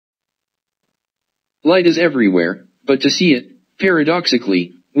Light is everywhere, but to see it,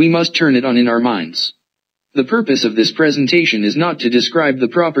 paradoxically, we must turn it on in our minds. The purpose of this presentation is not to describe the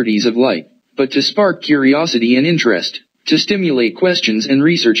properties of light, but to spark curiosity and interest, to stimulate questions and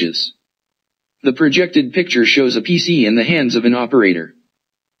researches. The projected picture shows a PC in the hands of an operator.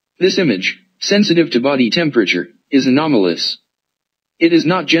 This image, sensitive to body temperature, is anomalous. It is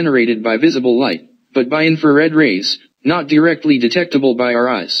not generated by visible light, but by infrared rays, not directly detectable by our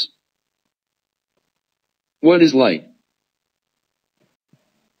eyes. What is light?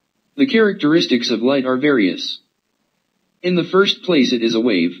 The characteristics of light are various. In the first place, it is a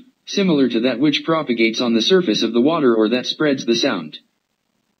wave, similar to that which propagates on the surface of the water or that spreads the sound.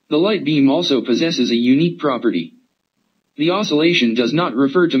 The light beam also possesses a unique property. The oscillation does not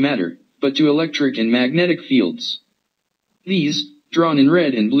refer to matter, but to electric and magnetic fields. These, drawn in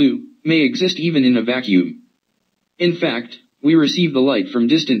red and blue, may exist even in a vacuum. In fact, we receive the light from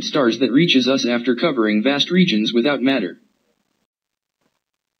distant stars that reaches us after covering vast regions without matter.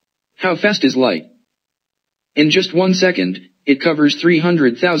 How fast is light? In just 1 second, it covers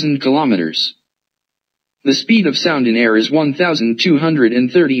 300,000 kilometers. The speed of sound in air is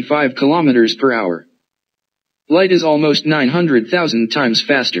 1,235 kilometers per hour. Light is almost 900,000 times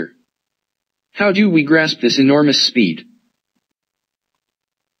faster. How do we grasp this enormous speed?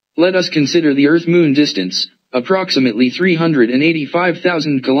 Let us consider the Earth-Moon distance, approximately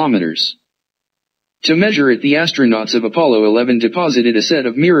 385,000 kilometers. To measure it, the astronauts of Apollo 11 deposited a set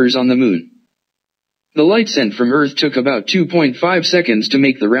of mirrors on the Moon. The light sent from Earth took about 2.5 seconds to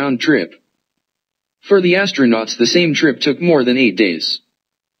make the round trip. For the astronauts, the same trip took more than 8 days.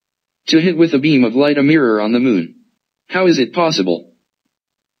 To hit with a beam of light a mirror on the Moon. How is it possible?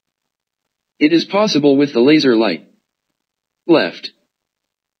 It is possible with the laser light. Left.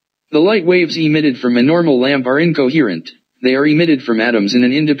 The light waves emitted from a normal lamp are incoherent. They are emitted from atoms in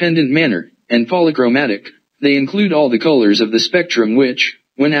an independent manner, and polychromatic. They include all the colors of the spectrum which,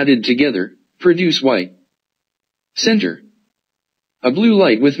 when added together, produce white. Center. A blue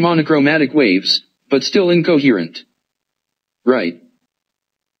light with monochromatic waves, but still incoherent. Right.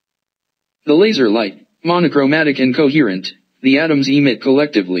 The laser light, monochromatic and coherent, the atoms emit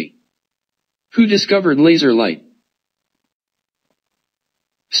collectively. Who discovered laser light?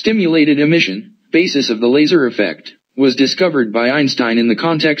 Stimulated emission, basis of the laser effect, was discovered by Einstein in the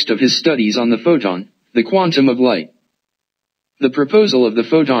context of his studies on the photon, the quantum of light. The proposal of the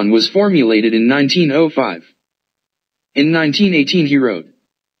photon was formulated in 1905. In 1918 he wrote,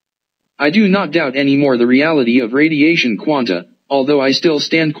 "I do not doubt any more the reality of radiation quanta, although I still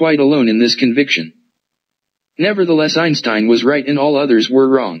stand quite alone in this conviction." Nevertheless, Einstein was right and all others were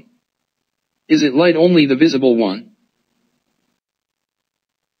wrong. Is it light only the visible one?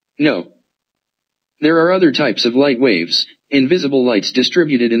 No. There are other types of light waves, invisible lights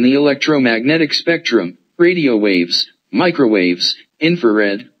distributed in the electromagnetic spectrum, radio waves, microwaves,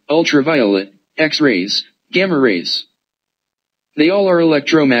 infrared, ultraviolet, X-rays, gamma rays. They all are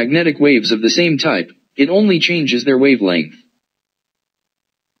electromagnetic waves of the same type, it only changes their wavelength.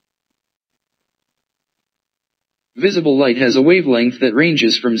 Visible light has a wavelength that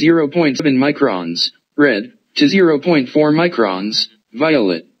ranges from 0.7 microns, red, to 0.4 microns,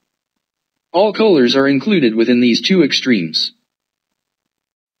 violet. All colors are included within these two extremes.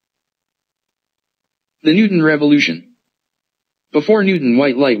 The Newton revolution. Before Newton,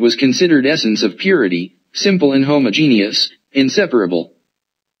 white light was considered essence of purity, simple and homogeneous, inseparable.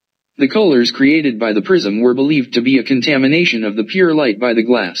 The colors created by the prism were believed to be a contamination of the pure light by the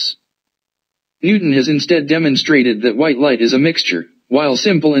glass. Newton has instead demonstrated that white light is a mixture, while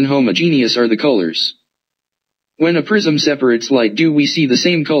simple and homogeneous are the colors. When a prism separates light, do we see the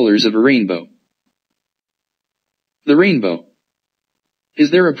same colors of a rainbow? The rainbow.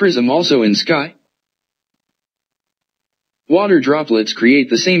 Is there a prism also in sky? Water droplets create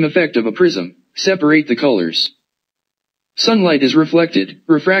the same effect of a prism, separate the colors. Sunlight is reflected,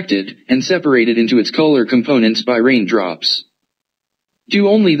 refracted, and separated into its color components by raindrops. Do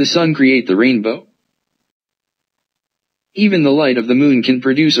only the sun create the rainbow? Even the light of the moon can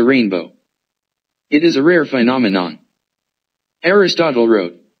produce a rainbow. It is a rare phenomenon. Aristotle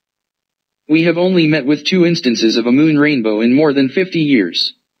wrote, "We have only met with 2 instances of a moon rainbow in more than 50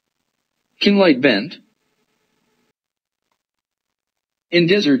 years. Can light bend? In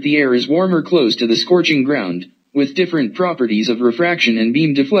desert the air is warmer close to the scorching ground, with different properties of refraction and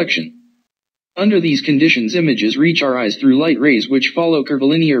beam deflection. Under these conditions images reach our eyes through light rays which follow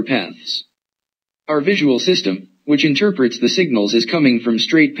curvilinear paths. Our visual system, which interprets the signals as coming from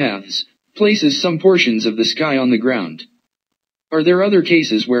straight paths, places some portions of the sky on the ground. Are there other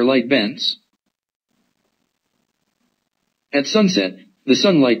cases where light bends? At sunset, the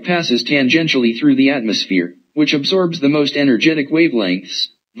sunlight passes tangentially through the atmosphere, which absorbs the most energetic wavelengths,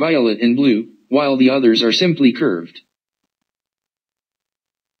 violet and blue, while the others are simply curved.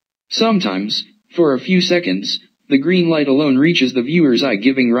 Sometimes, for a few seconds, the green light alone reaches the viewer's eye,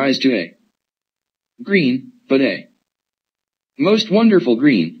 giving rise to a green, but a most wonderful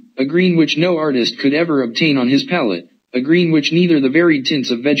green, a green which no artist could ever obtain on his palette, a green which neither the varied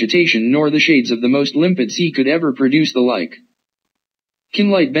tints of vegetation nor the shades of the most limpid sea could ever produce the like. Can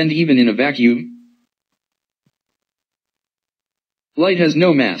light bend even in a vacuum? Light has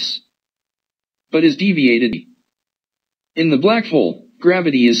no mass, but is deviated. In the black hole,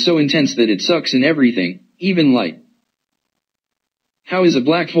 gravity is so intense that it sucks in everything, even light. How is a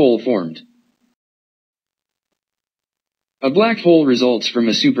black hole formed? A black hole results from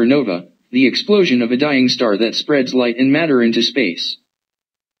a supernova, the explosion of a dying star that spreads light and matter into space.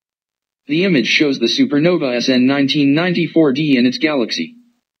 The image shows the supernova SN 1994D and its galaxy.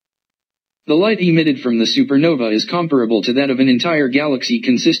 The light emitted from the supernova is comparable to that of an entire galaxy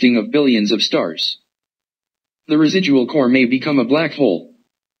consisting of billions of stars. The residual core may become a black hole.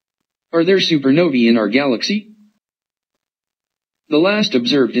 Are there supernovae in our galaxy? The last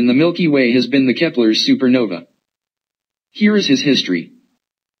observed in the Milky Way has been the Kepler's supernova. Here is his history.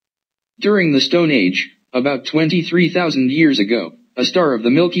 During the Stone Age, about 23,000 years ago, a star of the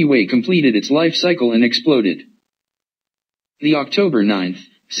Milky Way completed its life cycle and exploded. The October 9,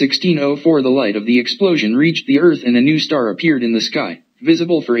 1604, the light of the explosion reached the Earth and a new star appeared in the sky,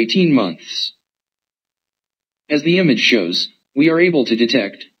 visible for 18 months. As the image shows, we are able to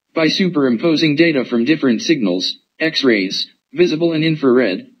detect, by superimposing data from different signals, X-rays, visible and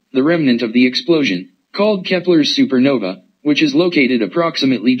infrared, the remnant of the explosion, called Kepler's supernova, which is located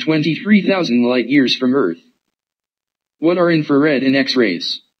approximately 23,000 light-years from Earth. What are infrared and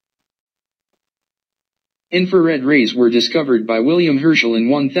X-rays? Infrared rays were discovered by William Herschel in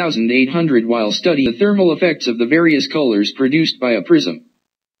 1800 while studying the thermal effects of the various colors produced by a prism.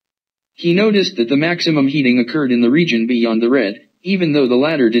 He noticed that the maximum heating occurred in the region beyond the red, even though the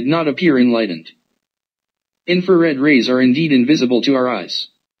latter did not appear enlightened. Infrared rays are indeed invisible to our eyes.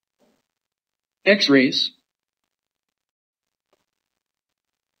 X-rays?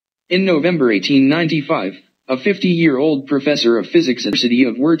 In November 1895, a 50-year-old professor of physics at the University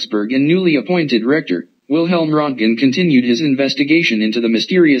of Würzburg and newly appointed rector, Wilhelm Röntgen, continued his investigation into the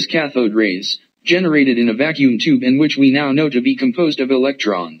mysterious cathode rays, generated in a vacuum tube and which we now know to be composed of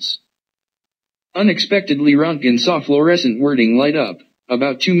electrons. Unexpectedly, Röntgen saw fluorescent wording light up,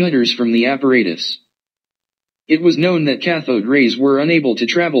 about 2 meters from the apparatus. It was known that cathode rays were unable to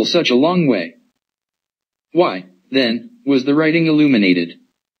travel such a long way. Why, then, was the writing illuminated?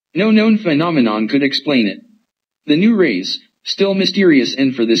 No known phenomenon could explain it. The new rays, still mysterious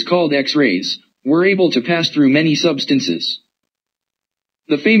and for this called X-rays, were able to pass through many substances.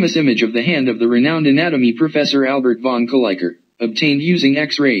 The famous image of the hand of the renowned anatomy professor Albert von Kolliker, obtained using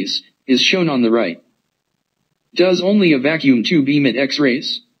X-rays, is shown on the right. Does only a vacuum tube emit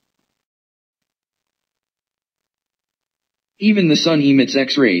X-rays? Even the sun emits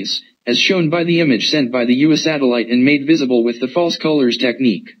X-rays, as shown by the image sent by the US satellite and made visible with the false colors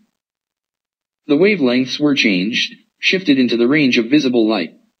technique. The wavelengths were changed, shifted into the range of visible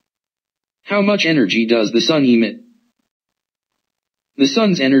light. How much energy does the sun emit? The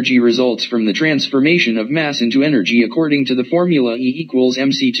sun's energy results from the transformation of mass into energy according to the formula E equals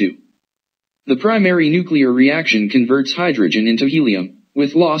mc2. The primary nuclear reaction converts hydrogen into helium,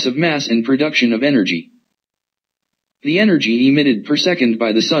 with loss of mass and production of energy. The energy emitted per second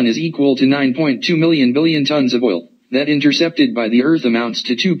by the sun is equal to 9.2 million billion tons of oil, that intercepted by the Earth amounts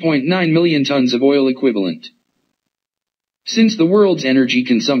to 2.9 million tons of oil equivalent. Since the world's energy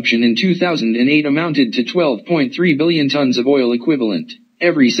consumption in 2008 amounted to 12.3 billion tons of oil equivalent,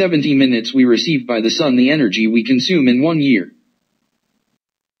 every 70 minutes we receive by the sun the energy we consume in 1 year.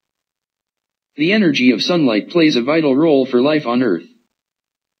 The energy of sunlight plays a vital role for life on Earth.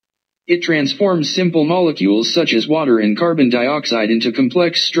 It transforms simple molecules such as water and carbon dioxide into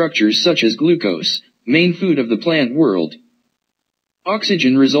complex structures such as glucose, main food of the plant world.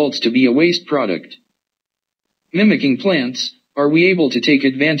 Oxygen results to be a waste product. Mimicking plants, are we able to take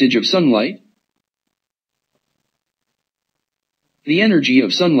advantage of sunlight? The energy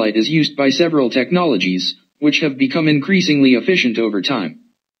of sunlight is used by several technologies, which have become increasingly efficient over time.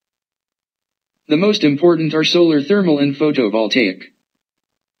 The most important are solar thermal and photovoltaic.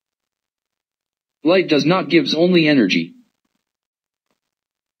 Light does not give only energy.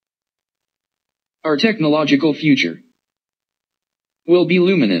 Our technological future will be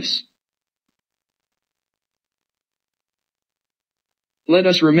luminous. Let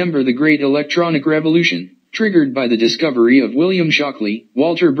us remember the great electronic revolution, triggered by the discovery of William Shockley,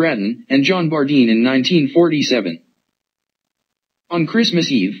 Walter Brattain, and John Bardeen in 1947. On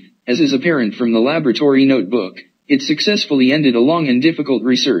Christmas Eve, as is apparent from the laboratory notebook, it successfully ended a long and difficult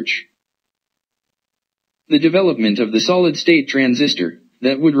research. The development of the solid-state transistor,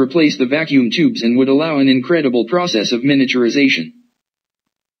 that would replace the vacuum tubes and would allow an incredible process of miniaturization.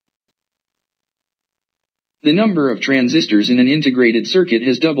 The number of transistors in an integrated circuit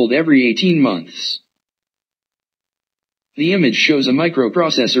has doubled every 18 months. The image shows a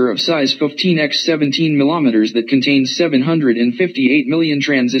microprocessor of size 15x 17 mm that contains 758 million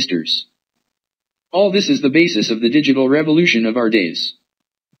transistors. All this is the basis of the digital revolution of our days.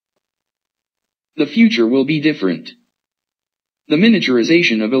 The future will be different. The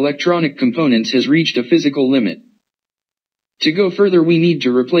miniaturization of electronic components has reached a physical limit. To go further, we need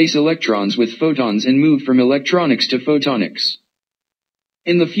to replace electrons with photons and move from electronics to photonics.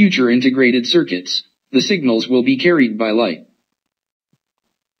 In the future integrated circuits, the signals will be carried by light.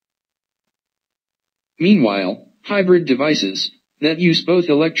 Meanwhile, hybrid devices, that use both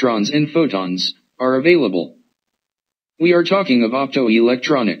electrons and photons, are available. We are talking of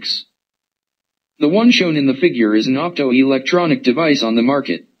optoelectronics. The one shown in the figure is an optoelectronic device on the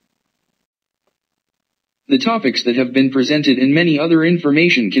market. The topics that have been presented and many other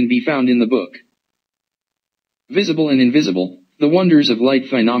information can be found in the book. Visible and Invisible, The Wonders of Light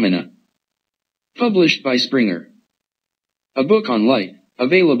Phenomena. Published by Springer. A book on light,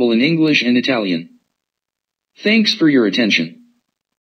 available in English and Italian. Thanks for your attention.